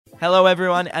Hello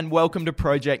everyone and welcome to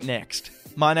Project Next.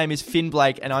 My name is Finn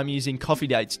Blake and I'm using coffee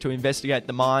dates to investigate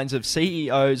the minds of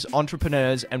CEOs,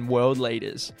 entrepreneurs and world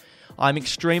leaders. I'm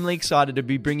extremely excited to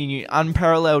be bringing you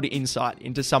unparalleled insight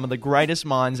into some of the greatest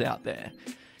minds out there.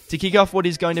 To kick off what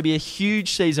is going to be a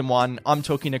huge season 1, I'm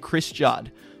talking to Chris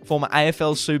Judd, former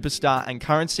AFL superstar and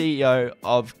current CEO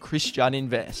of Chris Judd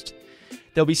Invest.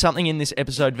 There'll be something in this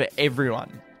episode for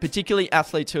everyone, particularly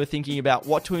athletes who are thinking about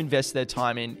what to invest their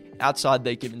time in outside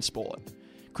their given sport.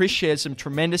 Chris shares some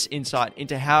tremendous insight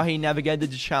into how he navigated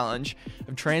the challenge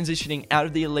of transitioning out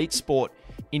of the elite sport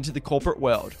into the corporate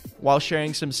world, while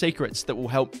sharing some secrets that will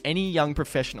help any young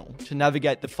professional to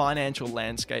navigate the financial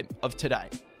landscape of today.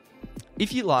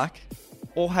 If you like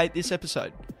or hate this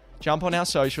episode, jump on our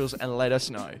socials and let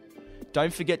us know.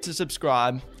 Don't forget to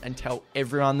subscribe and tell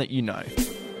everyone that you know.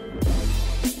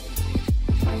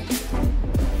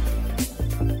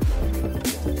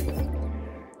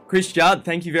 Chris Judd,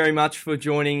 thank you very much for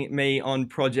joining me on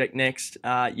Project Next.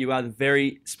 You are the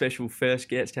very special first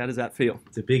guest. How does that feel?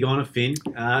 It's a big honour, Finn.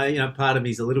 Part of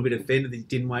me is a little bit offended that you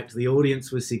didn't wait till the audience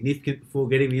was significant before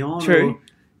getting me on. True. Or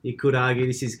you could argue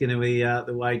this is going to be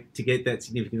the way to get that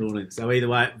significant audience. So either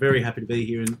way, very happy to be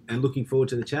here and looking forward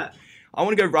to the chat. I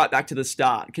want to go right back to the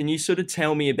start. Can you sort of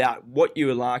tell me about what you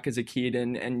were like as a kid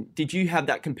and did you have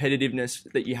that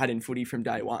competitiveness that you had in footy from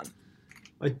day one?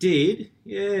 I did,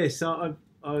 yeah. So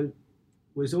I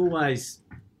was always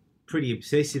pretty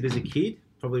obsessive as a kid,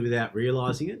 probably without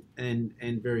realising it,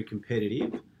 and very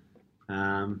competitive.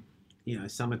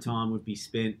 Summertime would be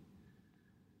spent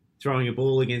throwing a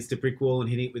ball against a brick wall and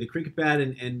hitting it with a cricket bat,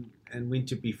 and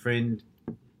winter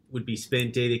would be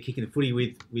spent either kicking the footy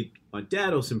with my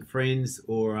dad or some friends,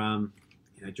 or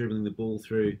dribbling the ball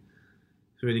through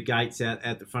the gates out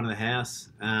the front of the house.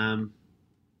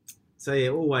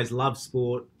 Always loved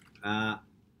sport.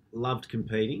 Loved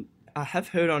competing. I have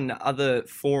heard on other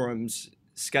forums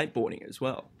skateboarding as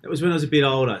well. That was when I was a bit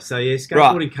older. So yeah,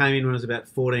 skateboarding came in when I was about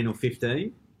 14 or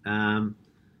 15, and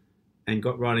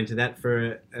got right into that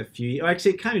for a few years.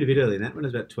 Actually, it came in a bit earlier than that, when I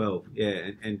was about 12.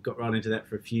 Yeah, and got right into that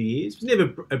for a few years. Was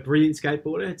never a brilliant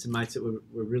skateboarder. I had some mates that were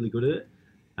really good at it.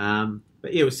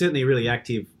 But yeah, it was certainly a really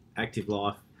active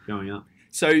life growing up.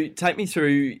 So take me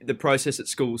through the process at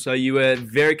school. So you were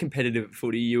very competitive at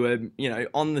footy. You were,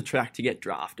 on the track to get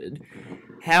drafted.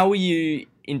 How were you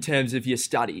in terms of your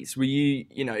studies? Were you,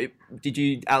 did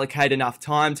you allocate enough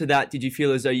time to that? Did you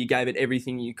feel as though you gave it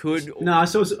everything you could? No,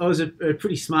 so I was a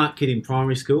pretty smart kid in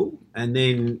primary school, and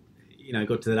then,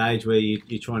 got to that age where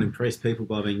you try and impress people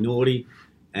by being naughty,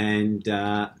 and,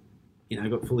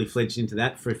 got fully fledged into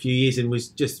that for a few years and was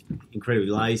just incredibly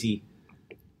lazy.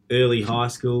 Early high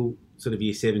school, sort of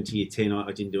year 7 to year 10,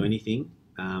 I didn't do anything.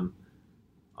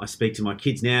 I speak to my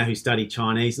kids now who study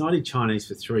Chinese, and I did Chinese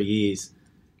for 3 years,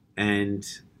 and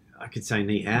I could say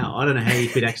ni hao. I don't know how you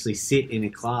could actually sit in a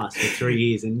class for 3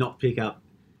 years and not pick up.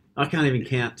 I can't even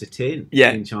count to 10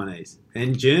 in Chinese.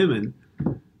 And German,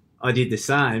 I did the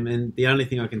same, and the only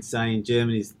thing I can say in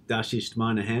German is "Das ist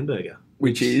meine Hamburger,"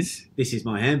 which is this is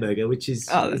my hamburger, which is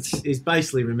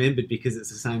basically remembered because it's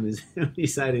the same as when you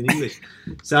say it in English.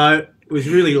 So it was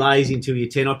really lazy until year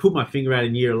 10. I put my finger out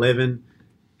in year 11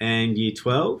 and year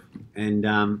 12, and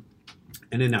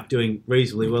ended up doing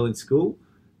reasonably well in school.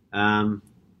 But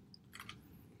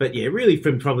yeah, really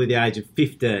from probably the age of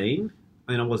 15,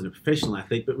 I wasn't a professional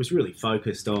athlete, but was really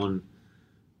focused on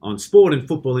sport and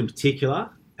football in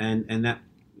particular, and that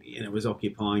was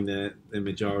occupying the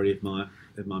majority of my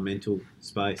mental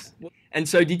space. And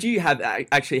so did you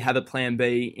actually have a plan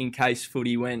B in case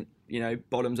footy went,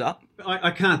 bottoms up?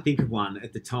 I can't think of one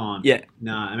at the time. Yeah.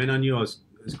 No, I knew I was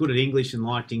good at English and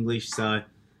liked English, so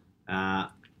I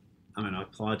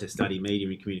applied to study media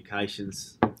and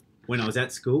communications when I was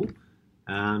at school.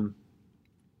 And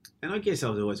I guess I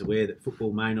was always aware that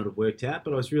football may not have worked out,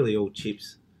 but I was really all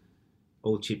chips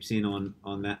in on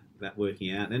that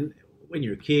working out. And when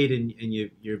you're a kid and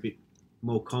you're a bit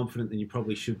more confident than you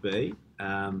probably should be,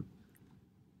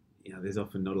 there's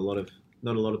often not a lot of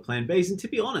plan Bs. And to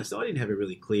be honest, I didn't have a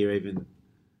really clear even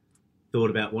thought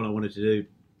about what I wanted to do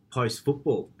post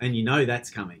football, and that's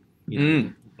coming.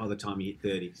 By the time you hit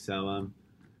 30, so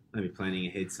maybe planning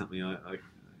ahead something I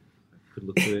could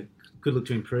look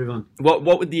to improve on.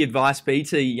 What would the advice be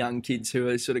to young kids who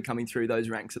are sort of coming through those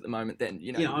ranks at the moment? Then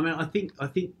I think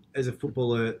as a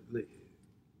footballer,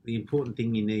 the important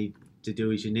thing you need to do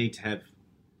is you need to have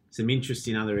some interest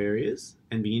in other areas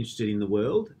and be interested in the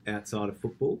world outside of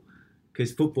football,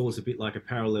 because football is a bit like a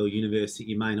parallel universe that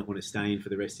you may not want to stay in for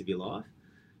the rest of your life.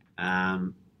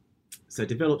 So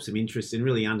develop some interest and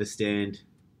really understand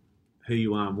who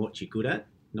you are and what you're good at,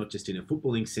 not just in a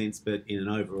footballing sense, but in an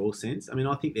overall sense. I mean,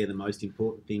 I think they're the most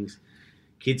important things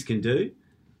kids can do.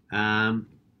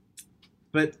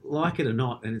 But like it or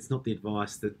not, and it's not the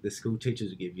advice that the school teachers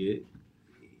will give you,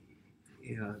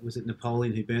 was it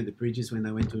Napoleon who burnt the bridges when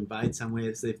they went to invade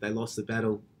somewhere? So if they lost the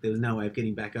battle, there was no way of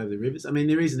getting back over the rivers. I mean,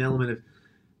 there is an element of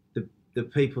the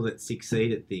people that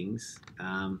succeed at things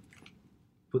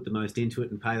put the most into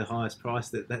it and pay the highest price.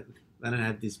 That they don't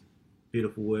have this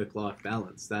beautiful work-life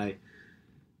balance. They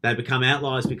become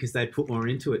outliers because they put more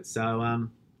into it. So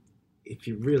if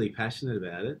you're really passionate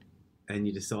about it and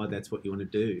you decide that's what you want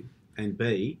to do and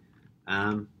be,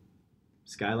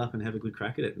 scale up and have a good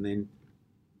crack at it, and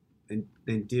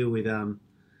then deal with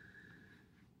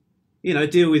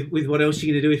with what else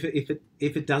you're going to do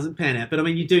if it doesn't pan out. But I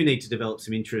mean, you do need to develop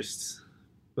some interests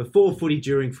before footy,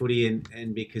 during footy,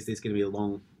 and because there's going to be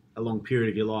a long period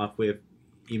of your life where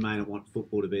you may not want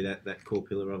football to be that core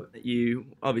pillar of it. You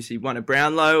obviously won a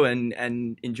Brownlow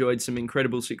and enjoyed some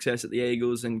incredible success at the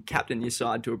Eagles and captained your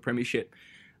side to a premiership.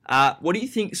 What do you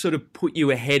think sort of put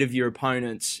you ahead of your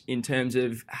opponents in terms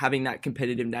of having that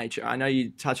competitive nature? I know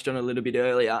you touched on a little bit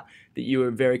earlier that you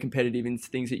were very competitive in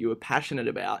things that you were passionate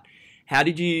about. How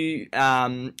did you?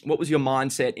 What was your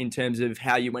mindset in terms of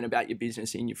how you went about your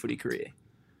business in your footy career?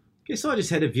 I guess I just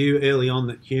had a view early on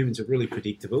that humans are really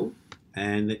predictable,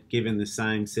 and that given the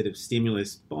same set of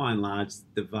stimulus, by and large,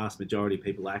 the vast majority of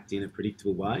people act in a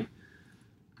predictable way.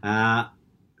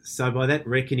 So by that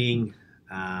reckoning,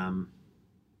 I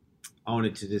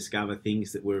wanted to discover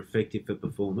things that were effective for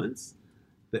performance,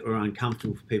 that were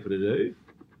uncomfortable for people to do,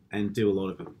 and do a lot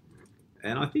of them.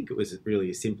 And I think it was really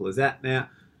as simple as that. Now,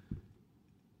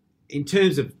 in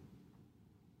terms of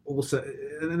also,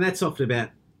 and that's often about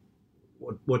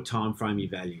what time frame you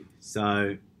value.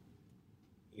 So,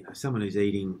 someone who's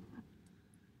eating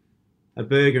a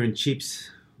burger and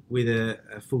chips with a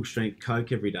full strength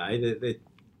Coke every day,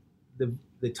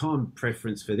 the time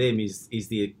preference for them is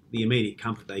the immediate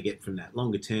comfort they get from that.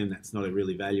 Longer term, that's not a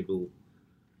really valuable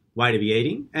way to be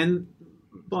eating. And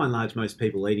by and large, most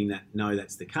people eating that know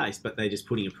that's the case, but they're just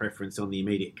putting a preference on the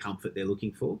immediate comfort they're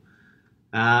looking for.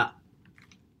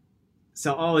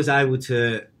 So I was able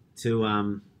to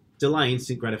delay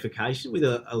instant gratification with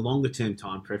a longer term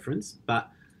time preference, but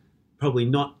probably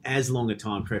not as long a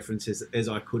time preference as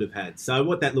I could have had. So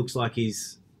what that looks like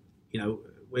is,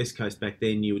 West Coast back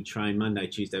then, you would train Monday,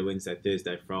 Tuesday, Wednesday,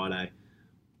 Thursday, Friday.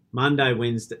 Monday,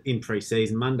 Wednesday, in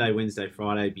pre-season, Monday, Wednesday,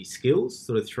 Friday would be skills,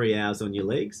 sort of 3 hours on your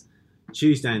legs.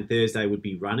 Tuesday and Thursday would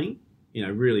be running,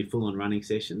 really full-on running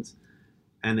sessions.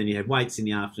 And then you had weights in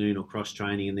the afternoon or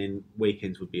cross-training, and then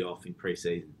weekends would be off in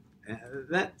pre-season.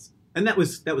 That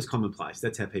was commonplace.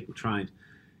 That's how people trained.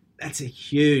 That's a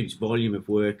huge volume of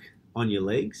work on your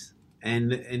legs.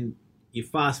 And you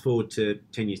fast forward to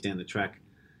 10 years down the track,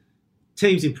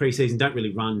 teams in pre-season don't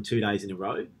really run 2 days in a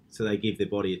row, so they give their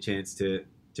body a chance to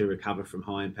recover from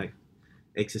high-impact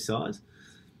exercise.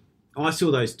 I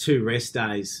saw those 2 rest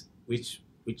days, which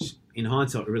in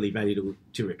hindsight were really valuable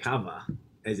to recover,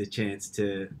 as a chance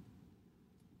to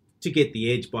get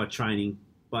the edge by training,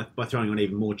 by throwing on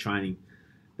even more training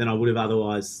than I would have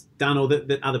otherwise done, or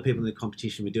that other people in the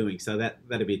competition were doing. So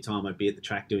that'd be a time I'd be at the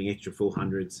track doing extra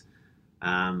 400s,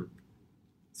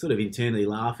 sort of internally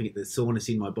laughing at the soreness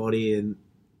in my body and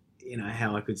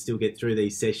how I could still get through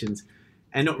these sessions,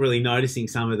 and not really noticing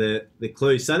some of the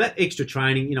clues. So that extra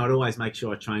training, I'd always make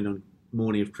sure I trained on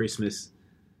morning of Christmas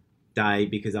Day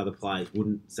because other players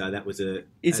wouldn't. So that was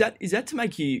Is that to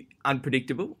make you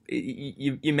unpredictable?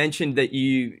 You mentioned that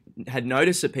you had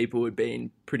noticed that people would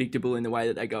be predictable in the way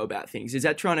that they go about things. Is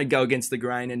that trying to go against the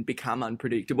grain and become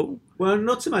unpredictable? Well,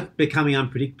 not so much becoming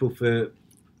unpredictable for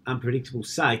unpredictable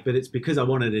sake, but it's because I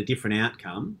wanted a different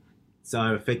outcome.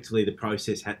 So effectively the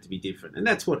process had to be different. And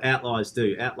that's what outliers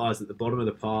do. Outliers at the bottom of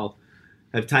the pile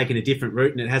have taken a different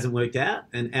route and it hasn't worked out.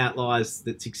 And outliers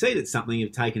that succeed at something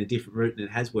have taken a different route and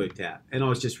it has worked out. And I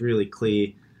was just really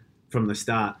clear from the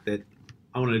start that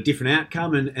I wanted a different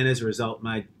outcome, and as a result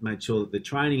made sure that the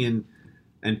training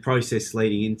and process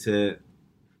leading into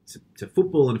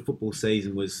football and a football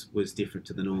season was different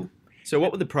to the norm. So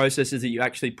what were the processes that you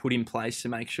actually put in place to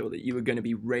make sure that you were going to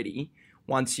be ready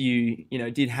once you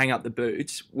did hang up the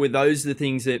boots? Were those the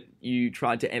things that you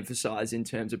tried to emphasise in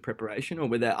terms of preparation, or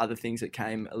were there other things that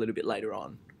came a little bit later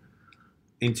on?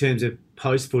 In terms of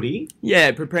post-footy?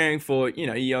 Yeah, preparing for,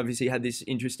 you obviously had this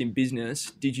interest in business.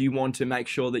 Did you want to make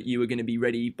sure that you were going to be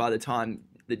ready by the time,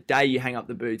 the day you hang up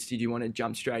the boots? Did you want to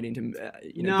jump straight into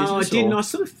No, business? I didn't. I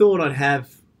sort of thought I'd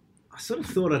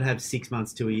have 6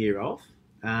 months to a year off.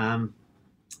 And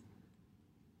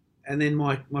then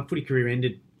my footy career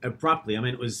ended abruptly. I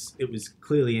mean, it was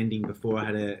clearly ending before I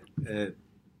had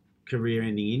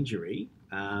career-ending injury.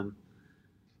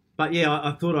 But yeah,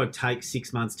 I thought I'd take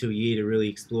 6 months to a year to really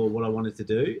explore what I wanted to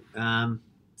do.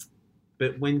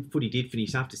 But when footy did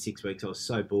finish after 6 weeks, I was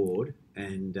so bored,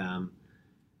 and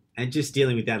just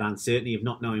dealing with that uncertainty of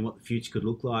not knowing what the future could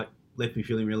look like left me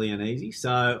feeling really uneasy.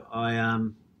 So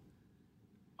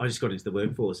I just got into the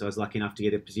workforce. I was lucky enough to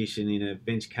get a position in a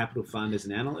venture capital fund as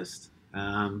an analyst,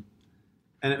 and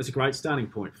it was a great starting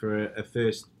point for a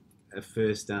first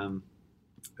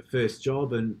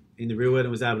job and in the real world,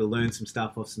 and was able to learn some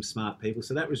stuff off some smart people.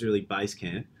 So that was really base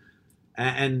camp.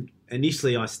 And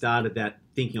initially, I started that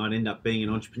thinking I'd end up being an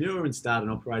entrepreneur and start an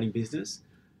operating business.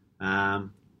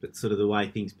 But sort of the way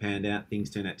things panned out, things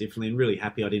turned out differently. And really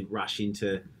happy I didn't rush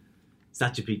into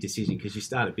such a big decision, because you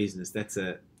start a business, that's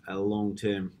a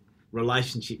long-term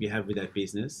relationship you have with that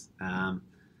business,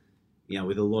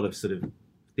 with a lot of sort of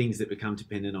things that become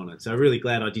dependent on it. So I'm really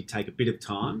glad I did take a bit of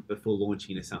time before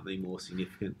launching into something more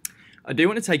significant. I do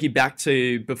want to take you back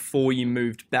to before you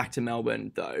moved back to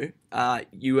Melbourne, though.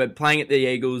 You were playing at the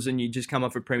Eagles and you just come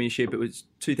off a premiership. It was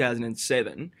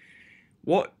 2007.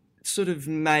 What sort of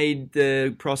made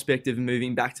the prospect of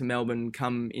moving back to Melbourne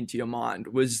come into your mind?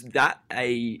 Was that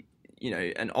an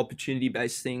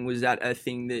opportunity-based thing? Was that a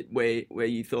thing that where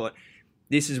you thought,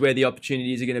 this is where the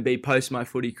opportunities are going to be post my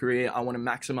footy career, I want to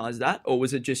maximise that? Or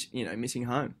was it just, missing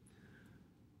home?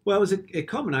 Well, it was a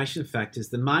combination of factors.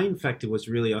 The main factor was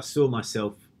really I saw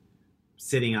myself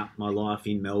setting up my life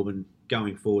in Melbourne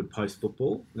going forward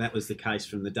post-football. That was the case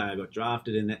from the day I got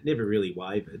drafted, and that never really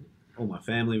wavered. All my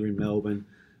family were in Melbourne.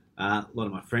 A lot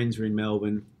of my friends were in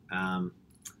Melbourne. And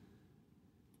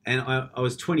I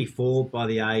was 24 by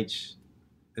the age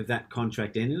of that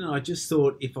contract ended, and I just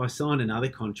thought if I signed another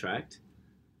contract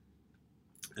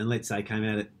and let's say came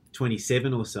out at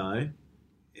 27 or so,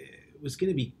 it was going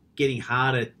to be getting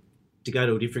harder to go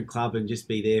to a different club and just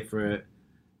be there for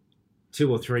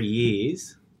 2 or 3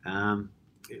 years.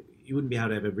 You wouldn't be able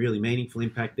to have a really meaningful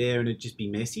impact there, and it'd just be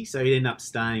messy. So you'd end up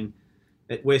staying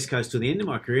at West Coast till the end of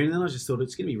my career, and then I just thought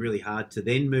it's going to be really hard to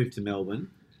then move to Melbourne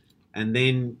and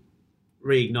then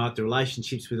reignite the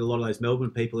relationships with a lot of those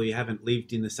Melbourne people who you haven't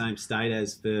lived in the same state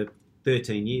as for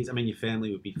 13 years. I mean, your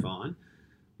family would be fine.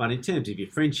 But in terms of your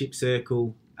friendship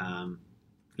circle,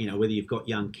 whether you've got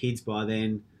young kids by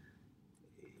then,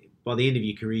 by the end of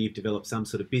your career, you've developed some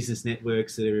sort of business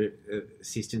networks that are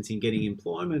assistance in getting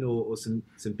employment or some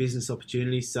business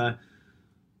opportunities. So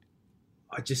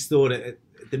I just thought at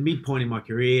the midpoint in my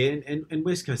career, and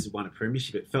West Coast had won a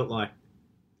premiership, it felt like,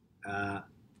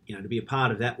 to be a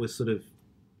part of that was sort of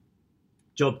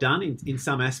job done in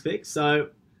some aspects. So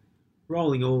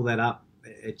rolling all that up,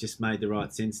 it just made the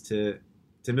right sense to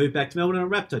move back to Melbourne, and I'm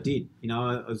rapt I did.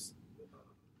 I was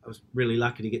really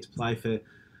lucky to get to play for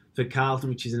Carlton,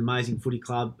 which is an amazing footy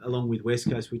club, along with West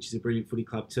Coast, which is a brilliant footy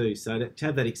club too. So to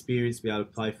have that experience, to be able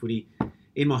to play footy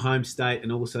in my home state,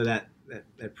 and also that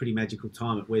pretty magical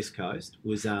time at West Coast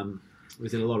was in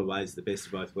a lot of ways the best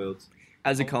of both worlds.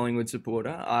 As a Collingwood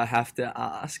supporter, I have to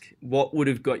ask, what would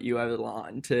have got you over the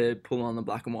line to pull on the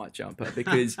black and white jumper?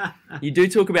 Because you do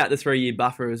talk about the 3-year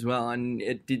buffer as well, and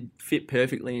it did fit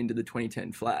perfectly into the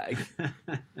 2010 flag.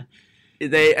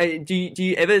 Do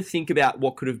you ever think about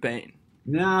what could have been?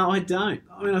 No, I don't.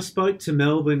 I mean, I spoke to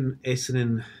Melbourne,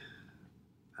 Essendon,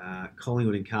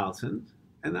 Collingwood and Carlton,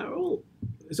 and it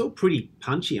was all pretty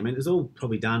punchy. I mean, it was all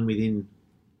probably done within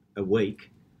a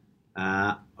week.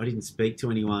 I didn't speak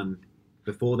to anyone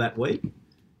before that week.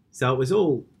 So it was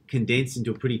all condensed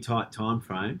into a pretty tight time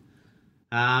frame.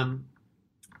 And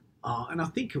I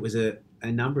think it was a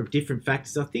number of different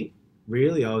factors. I think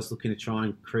really I was looking to try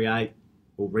and create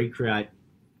or recreate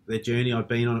the journey I'd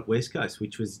been on at West Coast,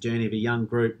 which was the journey of a young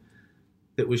group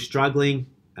that was struggling,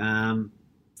 and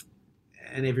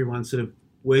everyone sort of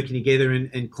working together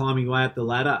and climbing way up the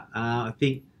ladder. I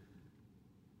think,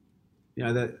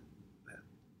 that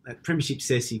premiership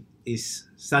success is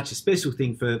such a special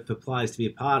thing for players to be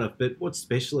a part of, but what's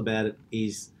special about it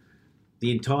is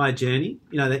the entire journey.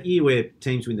 That year where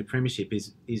teams win the premiership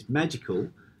is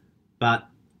magical, but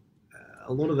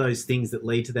a lot of those things that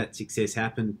lead to that success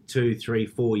happen 2, 3,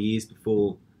 4 years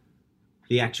before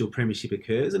the actual premiership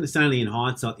occurs, and it's only in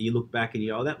hindsight that you look back and you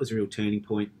go, oh, that was a real turning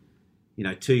point,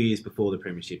 2 years before the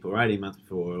premiership, or 18 months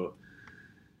before,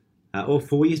 or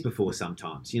 4 years before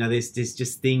sometimes. There's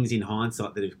just things in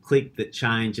hindsight that have clicked, that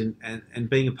change, and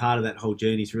being a part of that whole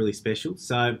journey is really special.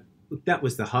 So look, that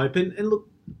was the hope. And look,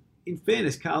 in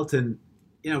fairness, Carlton,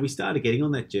 we started getting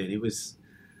on that journey.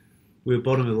 We were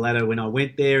bottom of the ladder when I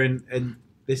went there, and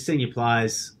there's senior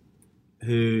players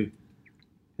who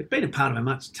had been a part of a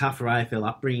much tougher AFL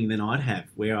upbringing than I'd have,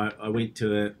 where I went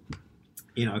to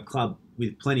a club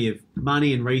with plenty of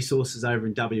money and resources over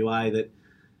in WA that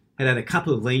had a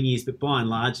couple of lean years, but by and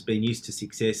large been used to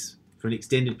success for an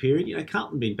extended period. You know,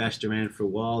 Carlton been bashed around for a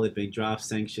while. There've been draft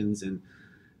sanctions,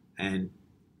 and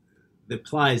the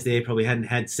players there probably hadn't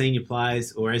had senior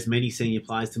players or as many senior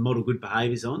players to model good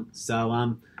behaviours on.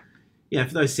 So,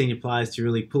 for those senior players to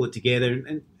really pull it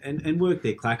together and work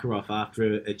their clacker off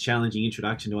after a challenging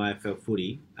introduction to AFL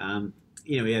footy,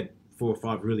 we had 4 or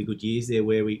 5 really good years there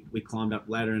where we climbed up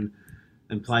ladder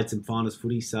and played some finals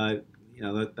footy. So,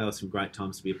 that were some great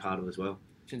times to be a part of as well.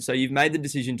 So you've made the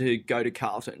decision to go to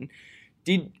Carlton.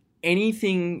 Did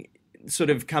anything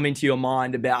sort of come into your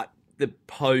mind about the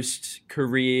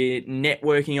post-career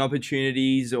networking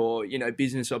opportunities or,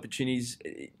 business opportunities?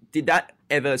 Did that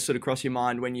ever sort of cross your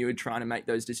mind when you were trying to make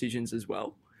those decisions as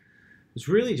well? It was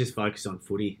really just focused on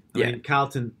footy. I mean,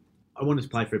 Carlton, I wanted to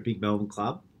play for a big Melbourne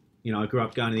club. I grew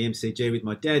up going to the MCG with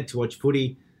my dad to watch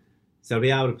footy. So to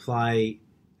be able to play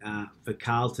for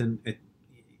Carlton,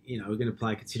 we're going to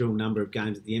play a considerable number of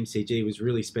games at the MCG was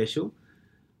really special.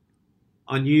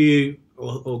 I knew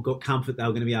or got comfort they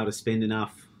were going to be able to spend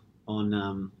enough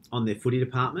on their footy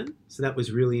department. So that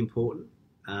was really important.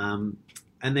 And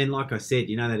then, like I said,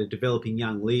 they had a developing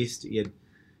young list. You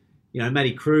had,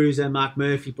 Matty Cruiser, Mark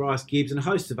Murphy, Bryce Gibbs, and a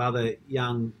host of other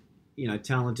young,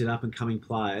 talented up-and-coming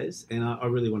players. And I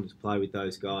really wanted to play with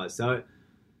those guys. So,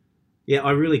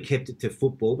 I really kept it to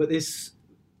football. But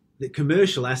the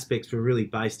commercial aspects were really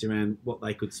based around what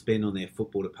they could spend on their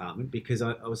football department, because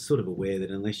I was sort of aware that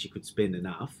unless you could spend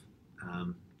enough,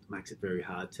 it makes it very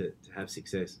hard to have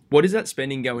success. What does that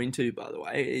spending go into, by the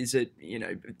way? Is it,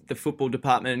 the football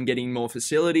department and getting more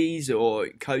facilities or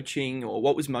coaching, or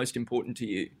what was most important to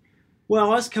you? Well,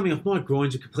 I was coming off, my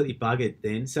groins were completely buggered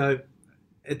then. So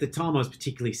at the time I was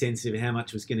particularly sensitive to how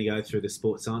much was going to go through the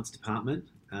sports science department.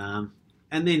 And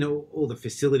then all the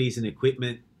facilities and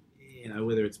equipment,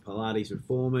 whether it's Pilates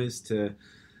reformers to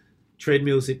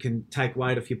treadmills that can take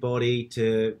weight off your body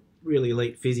to really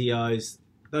elite physios,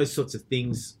 those sorts of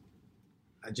things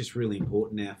are just really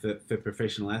important now for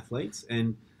professional athletes.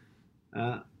 And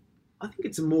I think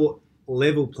it's a more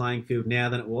level playing field now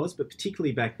than it was, but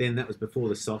particularly back then, that was before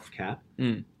the soft cap.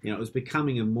 It was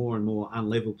becoming a more and more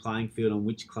unlevel playing field on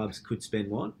which clubs could spend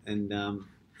what. And, I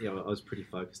was pretty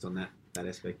focused on that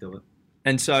aspect of it.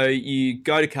 And so you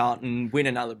go to Carlton, win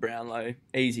another Brownlow,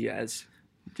 easy as.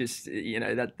 Just,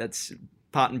 that's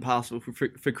part and parcel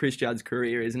for Chris Judd's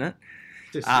career, isn't it?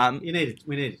 We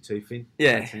needed to, Finn.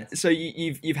 Yeah. So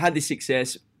you've had this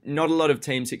success, not a lot of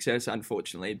team success,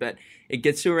 unfortunately, but it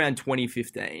gets to around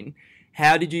 2015.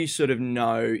 How did you sort of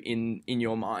know in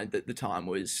your mind that the time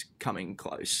was coming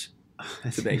close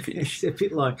to being finished? It's a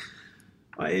bit like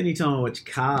anytime I watch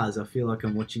Cars, I feel like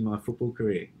I'm watching my football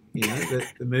career. The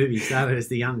movie started as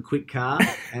the young quick car,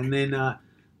 and then I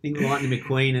think Lightning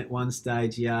McQueen at one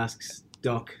stage, he asks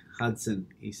Doc Hudson,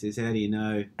 he says, how do you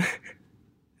know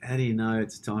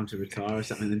it's time to retire or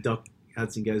something? And Doc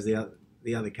Hudson goes, the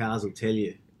other cars will tell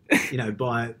you,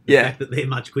 by the fact that they're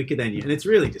much quicker than you. And it's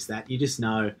really just that. You just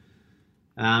know.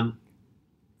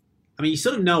 You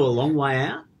sort of know a long way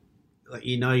out. Like,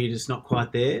 you're just not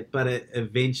quite there, but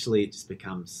eventually it just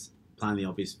becomes plainly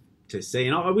obvious to see.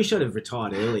 And I wish I'd have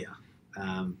retired earlier.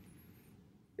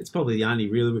 It's probably the only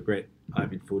real regret I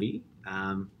have in footy.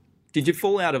 Did you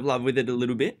fall out of love with it a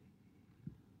little bit?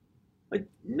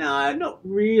 No, not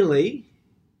really.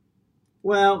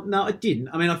 Well, no, I didn't.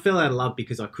 I fell out of love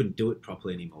because I couldn't do it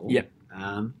properly anymore. Yep.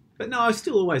 But no, I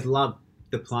still always loved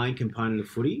the playing component of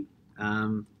footy,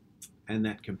 and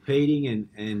that competing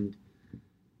and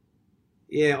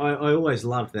I always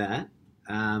loved that.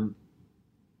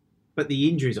 But the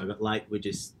injuries I got late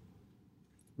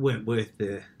weren't worth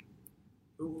it.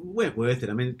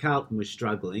 Carlton was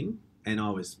struggling, and I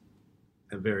was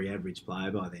a very average player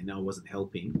by then. I wasn't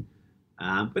helping.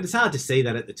 But it's hard to see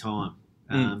that at the time.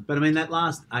 But that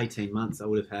last 18 months, I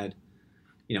would have had,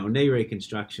 a knee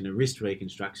reconstruction, a wrist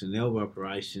reconstruction, an elbow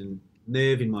operation,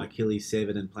 nerve in my Achilles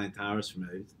severed and plantaris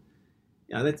removed.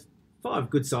 That's 5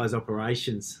 good-sized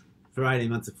operations for 18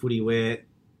 months of footy where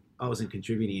I wasn't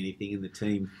contributing anything and the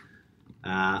team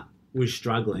was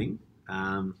struggling.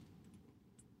 I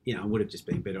would have just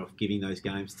been better off giving those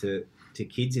games to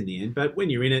kids in the end. But when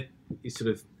you're in it,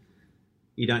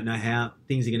 you don't know how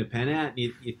things are going to pan out.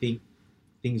 You think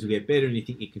things will get better and you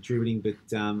think you're contributing, but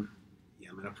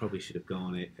I probably should have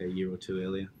gone a year or two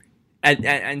earlier.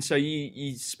 And so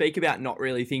you speak about not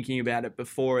really thinking about it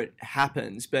before it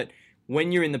happens, but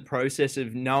when you're in the process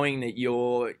of knowing that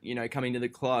you're, coming to the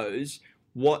close,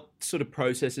 what sort of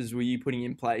processes were you putting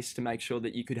in place to make sure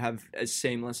that you could have as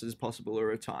seamless as possible a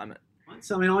retirement?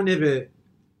 So, I never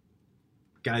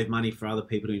gave money for other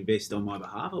people to invest on my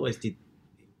behalf. I always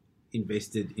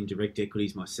invested in direct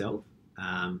equities myself.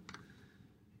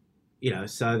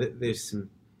 So there's some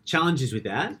challenges with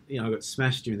that. I got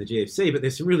smashed during the GFC, but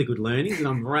there's some really good learnings, and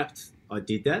I'm wrapped I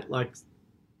did that.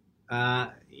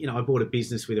 I bought a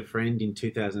business with a friend in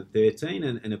 2013,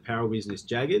 an apparel business,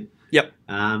 Jagged. Yep.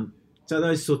 So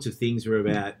those sorts of things were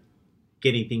about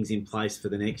getting things in place for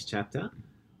the next chapter.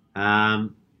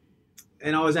 And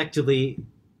I was actively,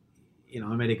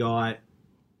 I met a guy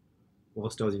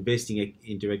whilst I was investing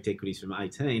in direct equities from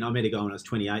 18. I met a guy when I was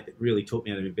 28 that really taught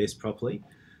me how to invest properly.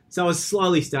 So I was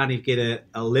slowly starting to get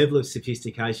a level of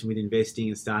sophistication with investing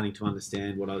and starting to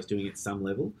understand what I was doing at some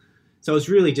level. So I was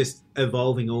really just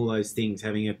evolving all those things,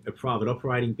 having a private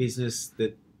operating business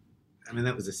that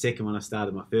was the second one I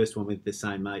started. My first one with the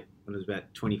same mate when I was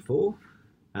about 24.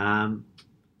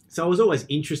 So I was always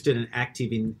interested and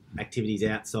active in activities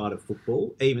outside of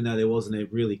football, even though there wasn't a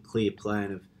really clear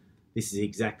plan of this is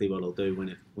exactly what I'll do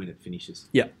when it finishes.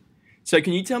 Yeah. So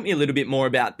can you tell me a little bit more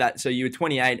about that? So you were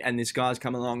 28 and this guy's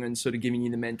come along and sort of giving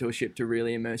you the mentorship to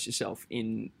really immerse yourself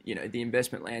in, the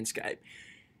investment landscape.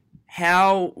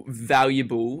 How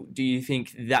valuable do you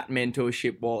think that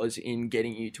mentorship was in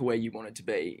getting you to where you wanted to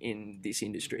be in this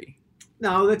industry?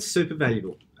 No, that's super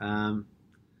valuable.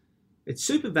 It's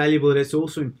super valuable, and it's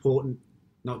also important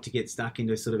not to get stuck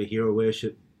into sort of a hero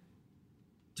worship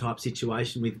type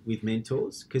situation with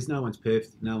mentors, because no one's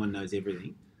perfect, no one knows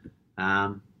everything.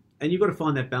 And you've got to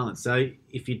find that balance. So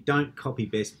if you don't copy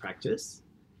best practice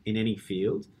in any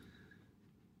field,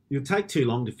 you'll take too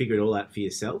long to figure it all out for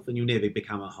yourself, and you'll never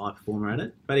become a high performer at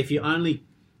it. But if you only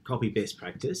copy best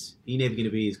practice, you're never going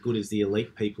to be as good as the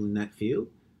elite people in that field,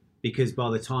 because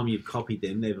by the time you've copied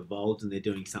them, they've evolved and they're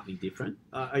doing something different.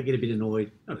 I get a bit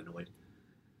annoyed. Not annoyed.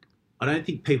 I don't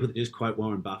think people that just quote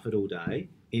Warren Buffett all day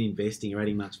in investing are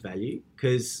adding much value,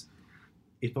 because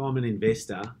if I'm an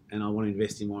investor and I want to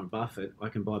invest in Warren Buffett, I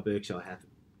can buy Berkshire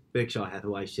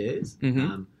Hathaway shares.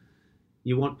 Mm-hmm.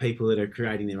 You want people that are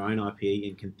creating their own IP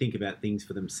and can think about things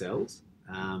for themselves.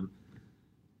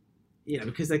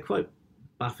 Because they quote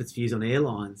Buffett's views on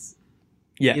airlines.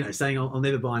 Yeah. Saying I'll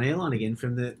never buy an airline again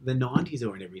from the 90s or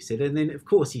whenever he said it. And then, of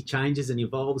course, he changes and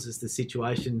evolves as the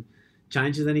situation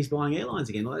changes, and he's buying airlines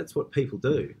again. That's what people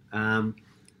do.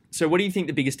 So what do you think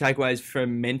the biggest takeaways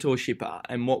from mentorship are,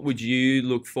 and what would you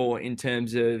look for in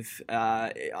terms of,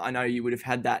 I know you would have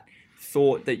had that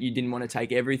thought that you didn't want to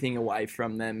take everything away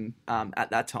from them at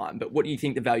that time, but what do you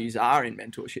think the values are in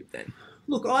mentorship then?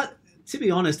 Look, to be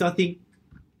honest, I think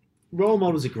role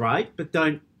models are great, but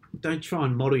don't try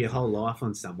and model your whole life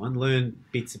on someone. Learn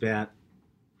bits about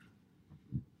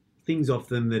things off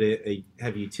them that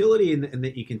have utility and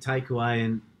that you can take away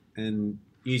and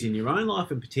use in your own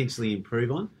life and potentially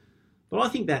improve on. But I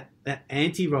think that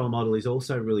anti-role model is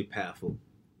also really powerful.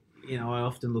 I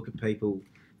often look at people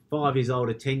 5 years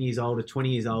older, 10 years older, 20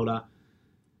 years older,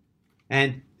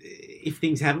 and if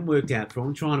things haven't worked out for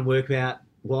them, trying to work out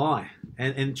why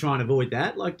and try and avoid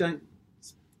that. Don't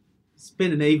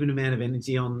spend an even amount of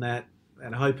energy on that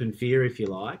hope and fear, if you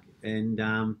like. And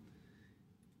I've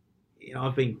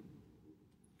been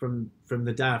from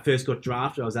the day I first got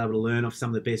drafted, I was able to learn off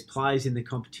some of the best players in the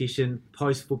competition.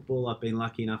 Post football, I've been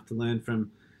lucky enough to learn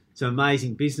from some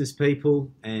amazing business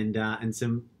people and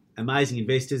some amazing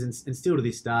investors, and still to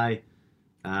this day,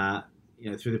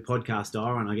 through the podcast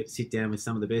Iron, I get to sit down with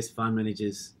some of the best fund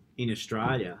managers in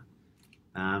Australia,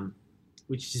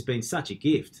 which has been such a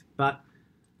gift. But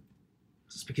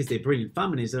just because they're brilliant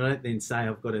fund managers, I don't then say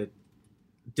I've got to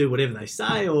do whatever they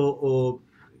say or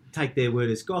take their word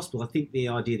as gospel. I think the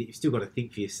idea that you've still got to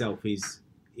think for yourself is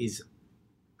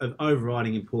of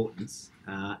overriding importance,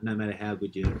 no matter how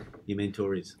good your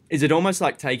mentor is. Is it almost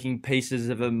like taking pieces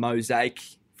of a mosaic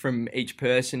from each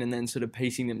person and then sort of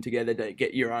piecing them together to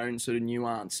get your own sort of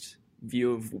nuanced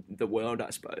view of the world, I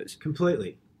suppose?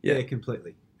 Completely. Yeah,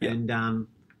 completely. Yeah. And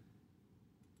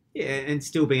and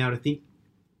still being able to think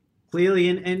clearly,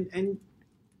 and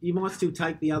you might still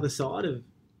take the other side of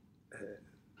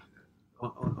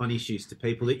on issues to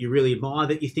people that you really admire,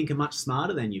 that you think are much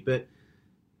smarter than you. But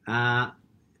at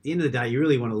the end of the day, you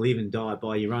really want to live and die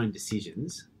by your own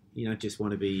decisions. You don't just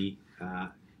want to be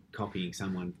copying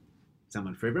someone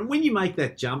forever. And when you make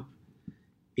that jump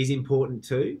is important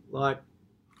too.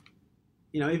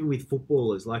 Even with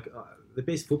footballers, the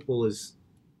best footballers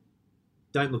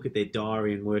don't look at their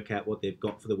diary and work out what they've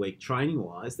got for the week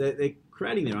training-wise. They're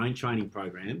creating their own training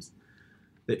programs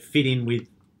that fit in with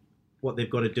what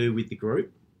they've got to do with the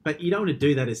group. But you don't want to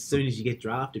do that as soon as you get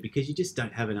drafted, because you just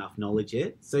don't have enough knowledge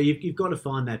yet. So you've got to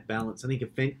find that balance. I think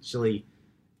eventually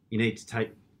you need to take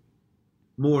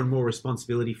more and more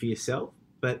responsibility for yourself.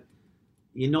 But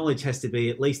your knowledge has to be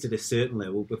at least at a certain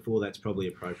level before that's probably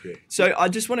appropriate. So I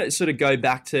just want to sort of go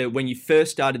back to when you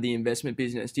first started the investment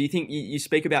business. Do you think you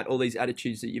speak about all these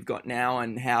attitudes that you've got now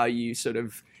and how you sort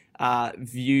of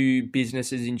view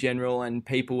businesses in general and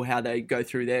people, how they go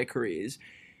through their careers?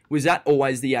 Was that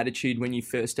always the attitude when you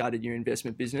first started your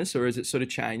investment business, or has it sort of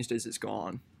changed as it's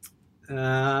gone?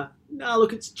 No,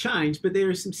 look, it's changed, but there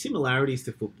are some similarities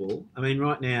to football. I mean,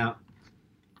 right now,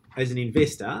 as an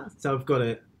investor, so I've got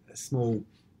a small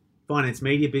finance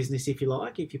media business, if you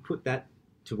like. If you put that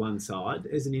to one side,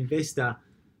 as an investor,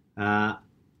 I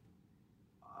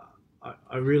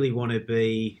really want to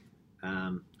be,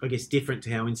 I guess, different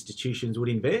to how institutions would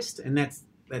invest, and that's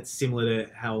similar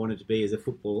to how I wanted to be as a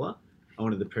footballer. I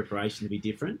wanted the preparation to be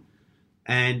different.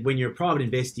 And when you're a private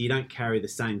investor, you don't carry the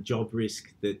same job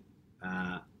risk that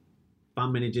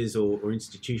fund managers or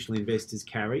institutional investors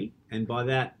carry. And by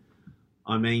that,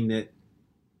 I mean that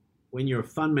when you're a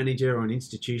fund manager or an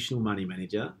institutional money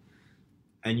manager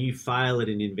and you fail at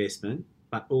an investment,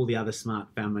 but all the other smart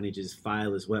fund managers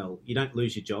fail as well, you don't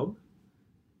lose your job.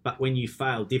 But when you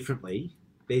fail differently,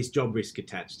 there's job risk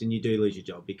attached and you do lose your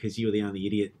job because you were the only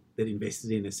idiot that invested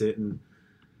in a certain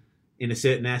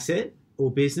asset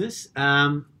or business.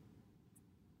 But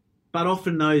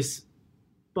often those,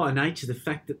 by nature, the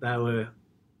fact that they were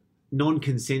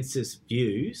non-consensus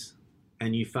views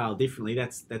and you fail differently,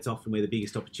 that's often where the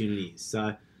biggest opportunity is.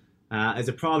 So as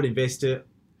a private investor,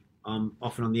 I'm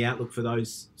often on the outlook for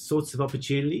those sorts of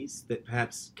opportunities that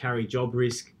perhaps carry job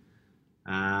risk,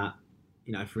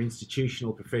 for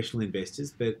institutional or professional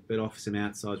investors, but offer some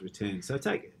outsized returns. So I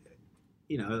take,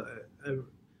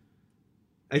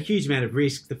 a huge amount of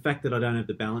risk. The fact that I don't have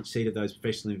the balance sheet of those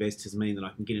professional investors mean that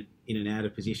I can get in and out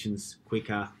of positions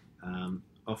quicker.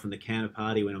 Often the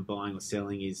counterparty when I'm buying or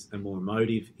selling is a more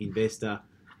emotive investor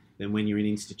than when you're in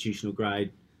institutional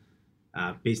grade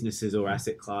businesses or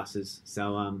asset classes.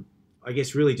 So I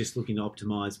guess really just looking to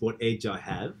optimise what edge I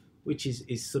have, which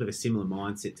is sort of a similar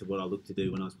mindset to what I looked to do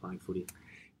when I was playing footy.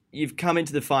 You've come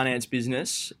into the finance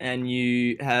business and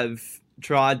you have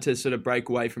tried to sort of break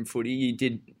away from footy. You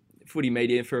did footy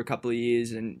media for a couple of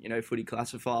years and, footy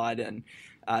classified and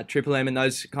Triple M and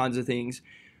those kinds of things.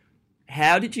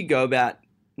 How did you go about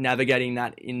navigating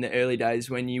that in the early days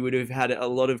when you would have had a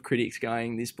lot of critics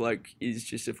going, this bloke is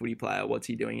just a footy player, what's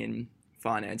he doing in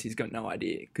finance? He's got no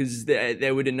idea. Because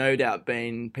there would have no doubt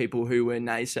been people who were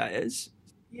naysayers.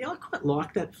 Yeah, I quite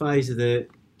like that phase of the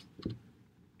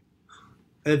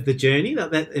journey,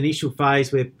 that initial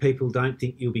phase where people don't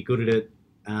think you'll be good at it.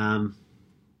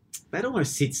 That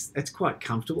almost sits, that's quite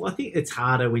comfortable. I think it's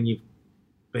harder when you've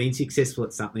been successful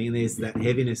at something and there's that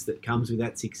heaviness that comes with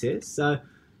that success. So,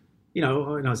 when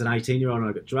I was an 18-year-old and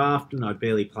I got drafted and I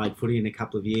barely played footy in a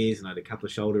couple of years and I had a couple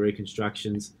of shoulder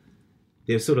reconstructions,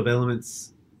 there were sort of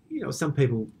elements, some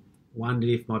people wondered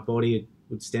if my body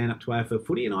would stand up to AFL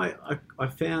footy, and I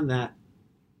found that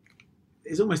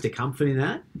there's almost a comfort in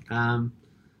that.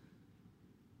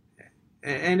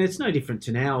 And it's no different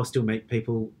to now. I'll still meet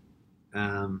people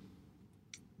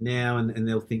now and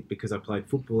they'll think because I played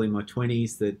football in my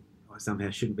 20s that I somehow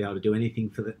shouldn't be able to do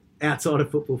anything outside of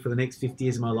football for the next 50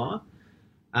 years of my life.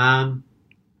 And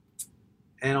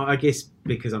I guess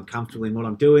because I'm comfortable in what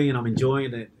I'm doing and I'm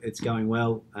enjoying it, it's going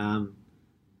well, that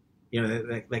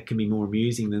can be more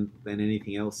amusing than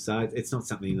anything else. So it's not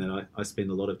something that I spend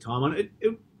a lot of time on. It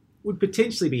would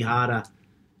potentially be harder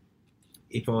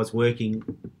if I was working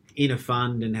in a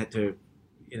fund and had to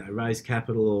raise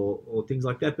capital or things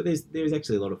like that. But there's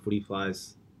actually a lot of footy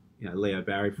players, Leo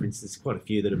Barry, for instance, quite a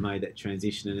few that have made that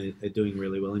transition and are doing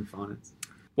really well in finance.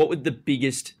 What would the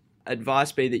biggest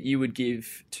advice be that you would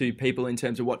give to people in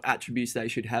terms of what attributes they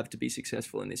should have to be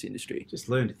successful in this industry? Just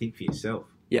learn to think for yourself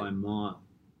by a mile.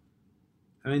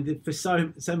 I mean, for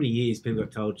so many years, people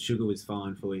got told sugar was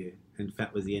fine for you and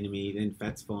fat was the enemy, then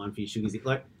fat's fine for you, sugar's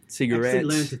like cigarettes.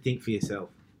 Actually learn to think for yourself.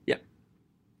 Yep.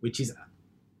 Which is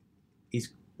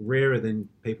rarer than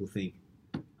people think.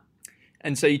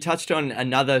 And so you touched on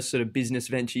another sort of business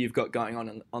venture you've got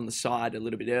going on the side a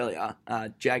little bit earlier,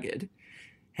 Jagged.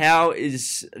 How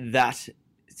does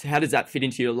that fit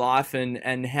into your life,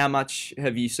 and how much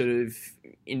have you sort of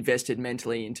invested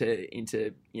mentally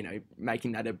into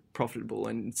making that a profitable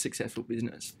and successful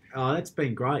business? Oh, that's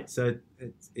been great. So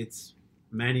it's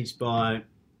managed by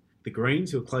the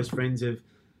Greens, who are close friends of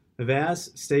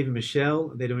ours, Steve and Michelle.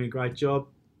 They're doing a great job.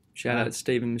 Shout out to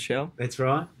Steve and Michelle. That's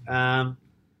right. And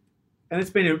it's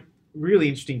been a really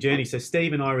interesting journey. So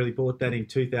Steve and I really bought that in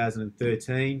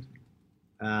 2013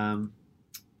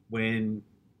 when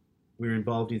we were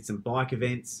involved in some bike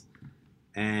events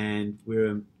and we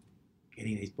were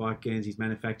getting these bike Guernseys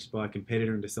manufactured by a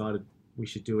competitor and decided we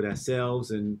should do it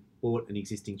ourselves and bought an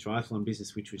existing triathlon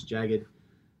business, which was Jagged,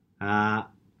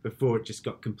 before it just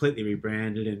got completely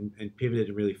rebranded and pivoted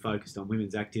and really focused on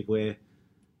women's activewear.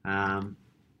 And,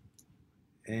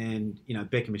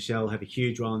 Beck and Michelle have a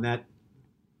huge role in that.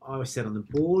 I was sat on the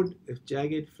board of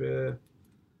Jagged for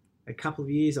a couple of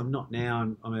years. I'm not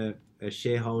now. I'm a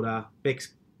shareholder.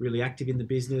 Beck's really active in the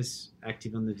business,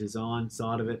 active on the design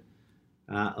side of it,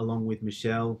 along with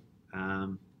Michelle.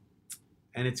 And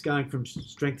it's going from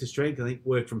strength to strength. I think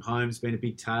work from home has been a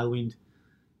big tailwind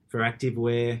for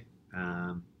activewear.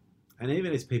 And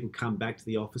even as people come back to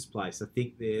the office place, I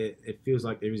think it feels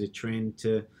like there is a trend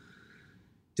to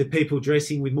people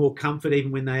dressing with more comfort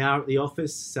even when they are at the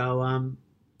office. So,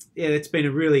 it's been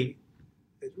a really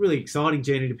exciting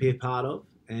journey to be a part of,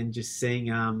 and just seeing,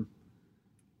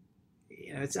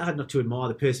 it's hard not to admire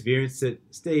the perseverance that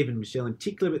Steve and Michelle in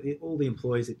particular, but all the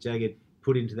employees at Jagged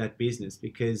put into that business,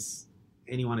 because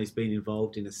anyone who's been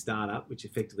involved in a startup, which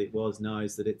effectively it was,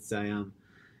 knows that it's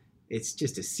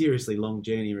just a seriously long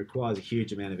journey. It requires a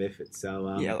huge amount of effort. So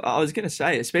I was going to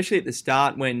say, especially at the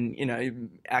start when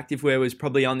activewear was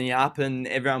probably on the up and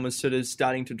everyone was sort of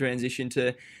starting to transition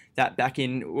to that back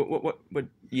in what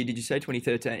year did you say?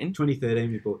 2013.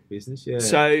 2013 we bought the business. Yeah.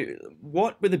 So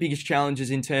what were the biggest challenges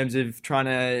in terms of trying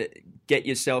to get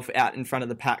yourself out in front of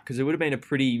the pack? Because it would have been a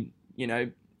pretty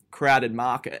crowded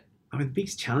market. I mean, the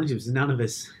biggest challenge was none of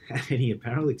us had any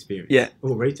apparel experience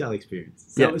or retail experience.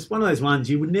 So it was one of those ones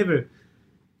you would never,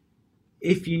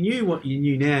 if you knew what you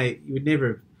knew now, you would never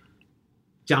have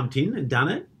jumped in and done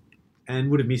it,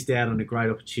 and would have missed out on a great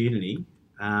opportunity.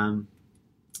 I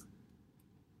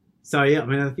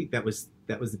think that was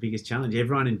the biggest challenge.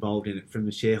 Everyone involved in it, from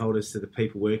the shareholders to the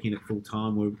people working it full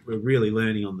time, were really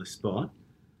learning on the spot.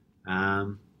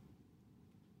 I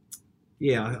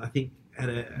think had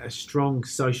a strong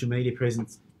social media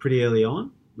presence pretty early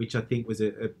on, which I think was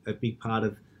a big part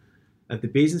of the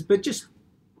business. But just,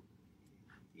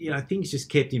 things just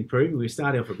kept improving. We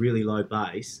started off a really low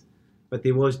base, but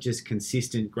there was just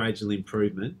consistent, gradual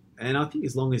improvement. And I think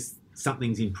as long as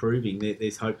something's improving,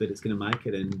 there's hope that it's going to make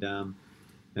it. And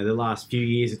the last few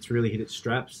years, it's really hit its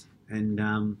straps. And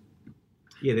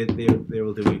they're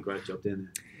all doing a great job down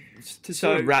there. To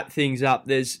sort of wrap things up,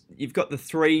 you've got the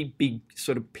three big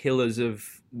sort of pillars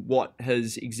of what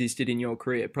has existed in your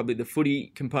career, probably the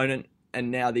footy component and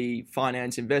now the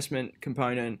finance investment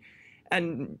component,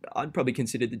 and I'd probably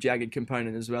consider the Jagged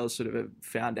component as well, sort of a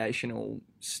foundational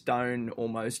stone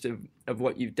almost of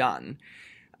what you've done.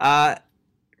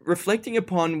 Reflecting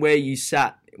upon where you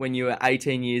sat when you were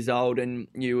 18 years old and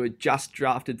you were just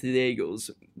drafted to the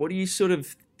Eagles, what do you sort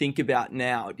of think about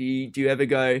now? Do you ever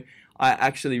go, I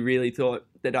actually really thought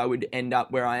that I would end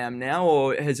up where I am now,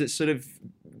 or has it sort of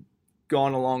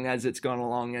gone along as it's gone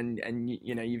along and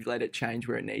you've let it change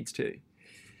where it needs to?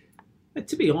 But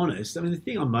to be honest, I mean, the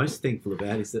thing I'm most thankful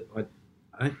about is that I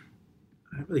don't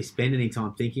really spend any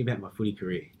time thinking about my footy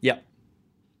career. Yep.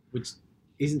 Which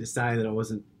isn't to say that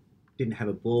I didn't have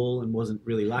a ball and wasn't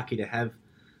really lucky to have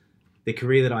the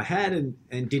career that I had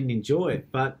and didn't enjoy it.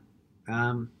 But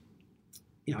I've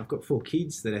got 4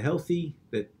 kids that are healthy,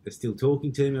 that are still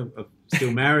talking to me. I'm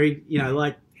still married.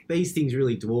 These things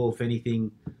really dwarf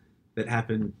anything that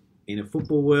happened in a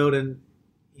football world. And,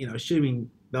 assuming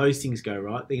those things go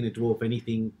right, they're going to dwarf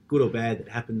anything good or bad that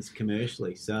happens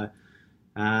commercially. So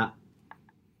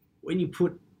when you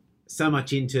put so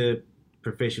much into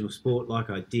professional sport like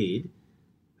I did,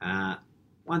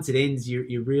 once it ends,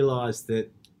 you realise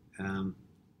that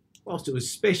whilst it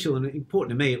was special and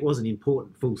important to me, it wasn't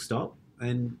important full stop.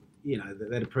 And,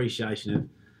 that appreciation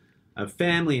of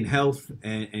family and health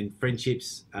and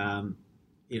friendships, they're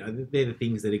the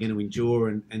things that are going to endure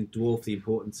and dwarf the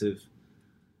importance of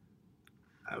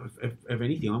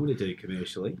anything I'm going to do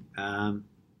commercially.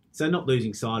 So not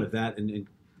losing sight of that and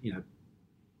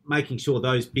making sure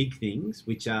those big things,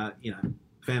 which are,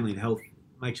 family and health,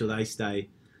 make sure they stay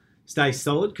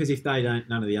solid, because if they don't,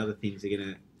 none of the other things are going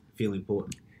to feel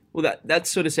important. Well, that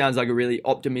sort of sounds like a really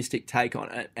optimistic take on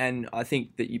it, and I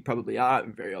think that you probably are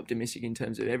very optimistic in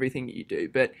terms of everything that you do.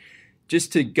 But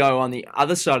just to go on the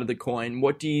other side of the coin,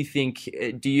 what do you think,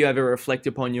 do you ever reflect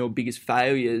upon your biggest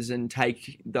failures and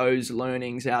take those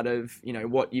learnings out of,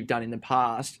 what you've done in the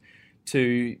past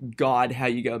to guide how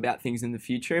you go about things in the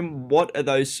future? And what are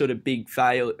those sort of big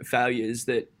failures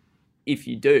that, if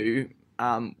you do,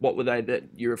 what were they that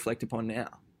you reflect upon now?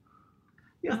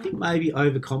 Yeah, I think maybe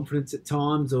overconfidence at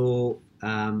times, or,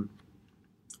 I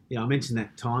mentioned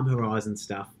that time horizon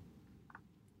stuff.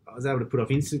 I was able to put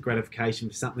off instant gratification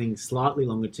for something slightly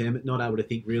longer term, but not able to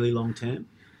think really long term.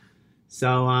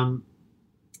 So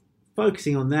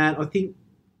focusing on that, I think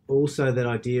also that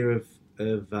idea of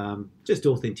just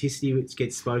authenticity, which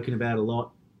gets spoken about a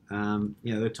lot.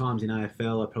 There are times in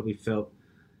AFL I probably felt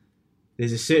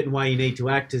there's a certain way you need to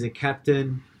act as a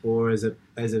captain or as a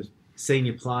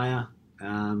senior player,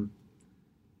 and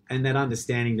that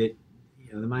understanding that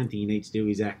the main thing you need to do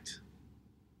is act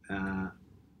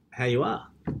how you are,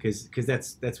 because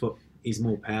that's what is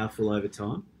more powerful over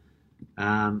time.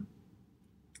 And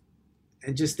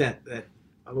just that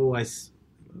I've always,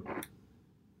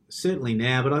 certainly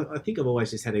now, but I think I've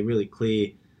always just had a really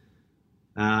clear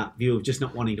view of just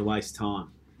not wanting to waste time.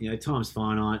 Time's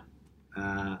finite.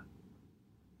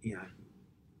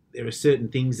 There are certain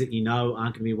things that aren't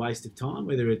going to be a waste of time,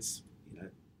 whether it's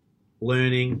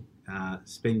learning,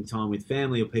 spending time with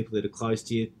family or people that are close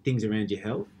to you, things around your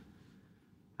health.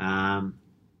 And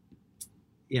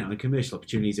commercial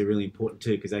opportunities are really important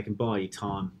too, because they can buy you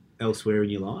time elsewhere in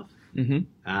your life.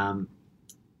 Mm-hmm.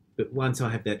 But once I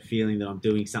have that feeling that I'm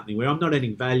doing something where I'm not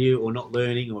adding value or not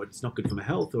learning, or it's not good for my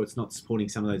health, or it's not supporting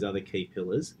some of those other key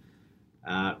pillars,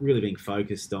 really being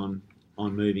focused on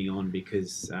moving on,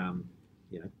 because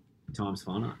time's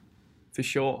finite. For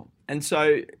sure. And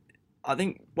so I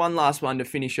think one last one to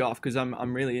finish off, because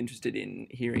I'm really interested in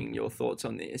hearing your thoughts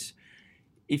on this.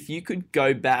 If you could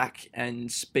go back and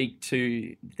speak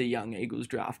to the young Eagles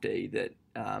draftee that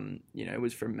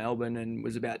was from Melbourne and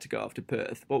was about to go off to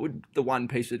Perth, what would the one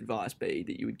piece of advice be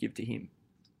that you would give to him?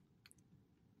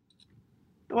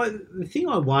 The thing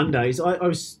I wonder is I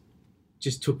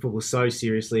just took football so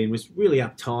seriously and was really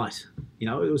uptight. It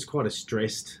was quite a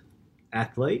stressed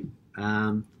athlete.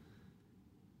 And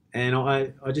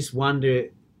I just wonder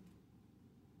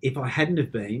if I hadn't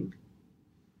have been,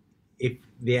 if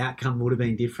the outcome would have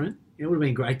been different. It would have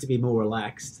been great to be more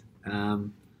relaxed. I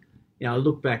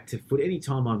look back to foot. Any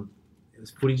time it was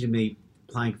footage of me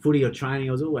playing footy or training,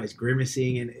 I was always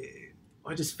grimacing, and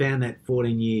I just found that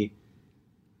 14-year.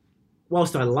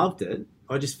 Whilst I loved it,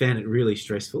 I just found it really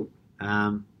stressful.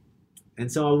 And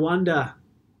so I wonder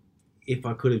if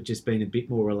I could have just been a bit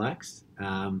more relaxed.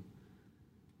 Not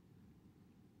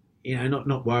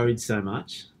worried so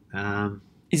much.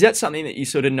 Is that something that you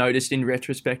sort of noticed in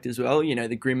retrospect as well?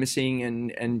 The grimacing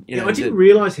and I didn't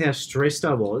realise how stressed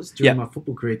I was during my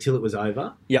football career till it was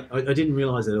over. Yeah, I didn't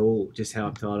realise at all just how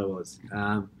uptight I was.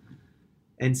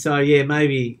 And so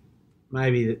maybe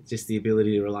just the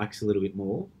ability to relax a little bit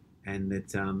more, and that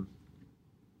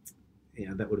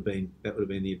that would have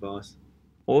been the advice.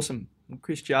 Awesome. Well,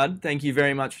 Chris Judd, thank you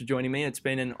very much for joining me. It's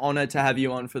been an honour to have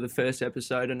you on for the first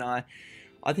episode, and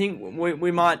I think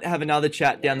we might have another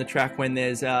chat down the track when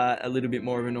there's a little bit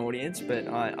more of an audience, but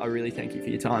I really thank you for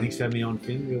your time. Thanks for having me on,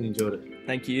 Finn. Really enjoyed it.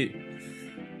 Thank you.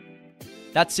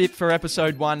 That's it for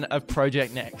episode 1 of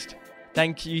Project Next.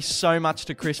 Thank you so much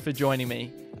to Chris for joining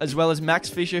me, as well as Max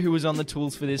Fisher, who was on the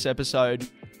tools for this episode,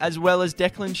 as well as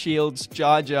Declan Shields,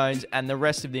 Jai Jones, and the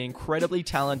rest of the incredibly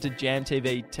talented Jam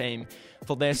TV team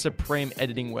for their supreme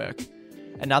editing work.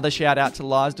 Another shout out to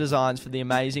Lars Designs for the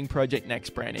amazing Project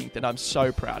Next branding that I'm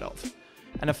so proud of.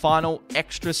 And a final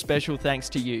extra special thanks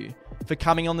to you for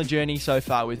coming on the journey so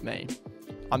far with me.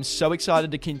 I'm so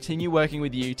excited to continue working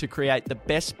with you to create the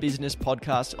best business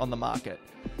podcast on the market.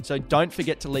 So don't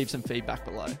forget to leave some feedback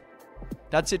below.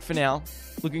 That's it for now.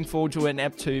 Looking forward to an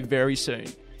Ep 2 very soon.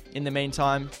 In the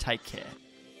meantime, take care.